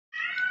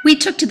We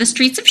took to the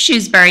streets of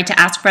Shrewsbury to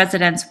ask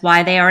residents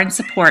why they are in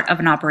support of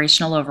an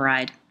operational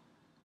override.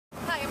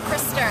 Hi, I'm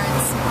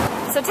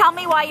Derns. So tell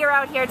me why you're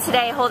out here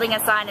today holding a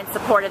sign in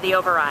support of the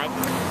override.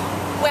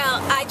 Well,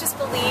 I just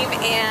believe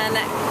in,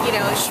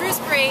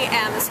 Shrewsbury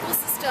and the school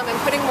system and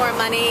putting more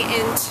money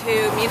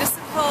into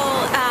municipal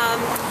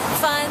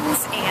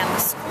funds and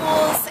the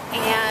schools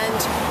and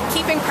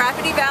keeping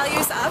property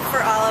values up for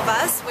all of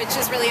us, which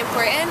is really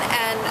important.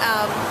 And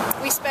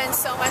we spend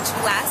so much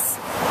less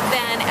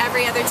than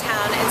every other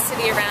town and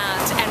city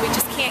around, and we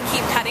just can't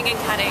keep cutting and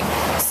cutting.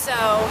 So,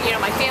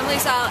 my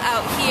family's all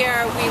out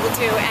here. We will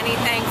do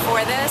anything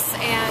for this,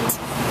 and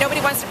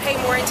nobody wants to pay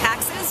more in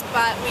taxes,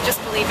 but we just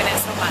believe in it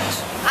so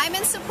much. I'm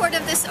in support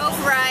of this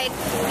override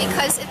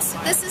because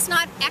this is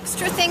not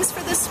extra things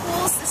for the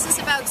schools. This is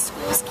about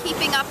schools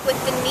keeping up with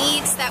the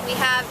needs that we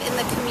have in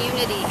the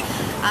community.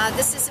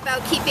 This is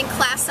about keeping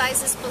class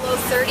sizes below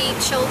 30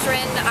 children.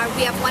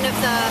 We have one of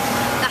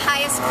the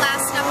highest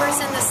class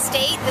numbers in the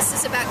state. This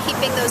is about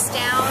keeping those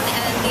down,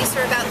 and these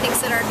are about things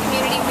that our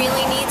community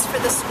really needs for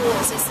the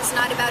schools. This is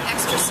not about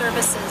extra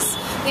services.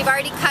 We've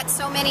already cut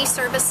so many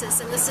services,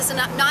 and this is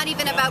not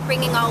even about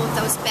bringing all of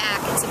those back.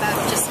 It's about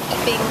just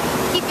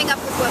keeping up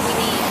with what we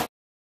need.